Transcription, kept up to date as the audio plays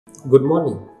Good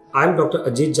morning. I am Dr.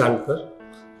 Ajit Jankar,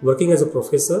 working as a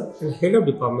professor and head of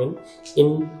department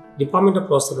in Department of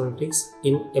Prosthodontics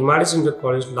in Maharashtra Dental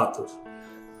College, Latur.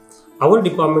 Our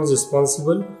department is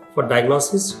responsible for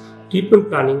diagnosis, treatment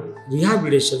planning,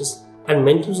 rehabilitations, and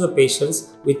mentoring the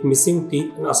patients with missing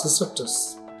teeth and osseo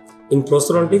structures. In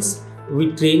prosthodontics,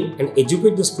 we train and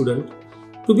educate the student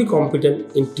to be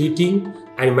competent in treating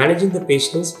and managing the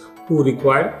patients who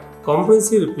require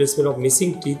comprehensive replacement of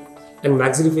missing teeth and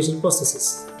maxillofacial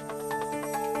prosthesis.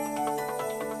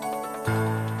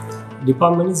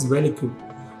 Department is well equipped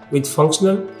with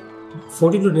functional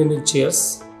 42 dental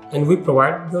chairs, and we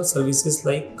provide the services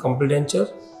like complete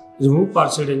denture, remove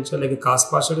partial denture like a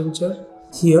cast partial denture.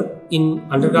 Here in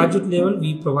undergraduate level,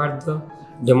 we provide the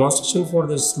demonstration for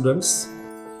the students.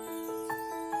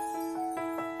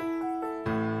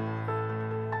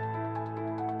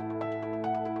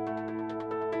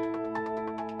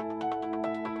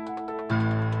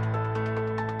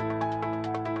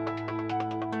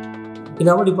 In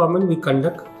our department, we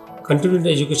conduct continuing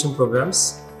education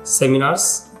programs,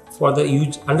 seminars for the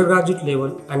undergraduate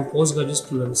level and postgraduate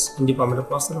students in Department of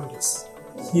Prosthodontics.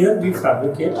 Here we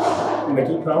fabricate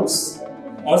metal crowns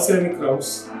or ceramic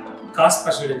crowns, cast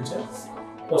partial denture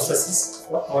prosthesis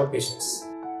for our patients.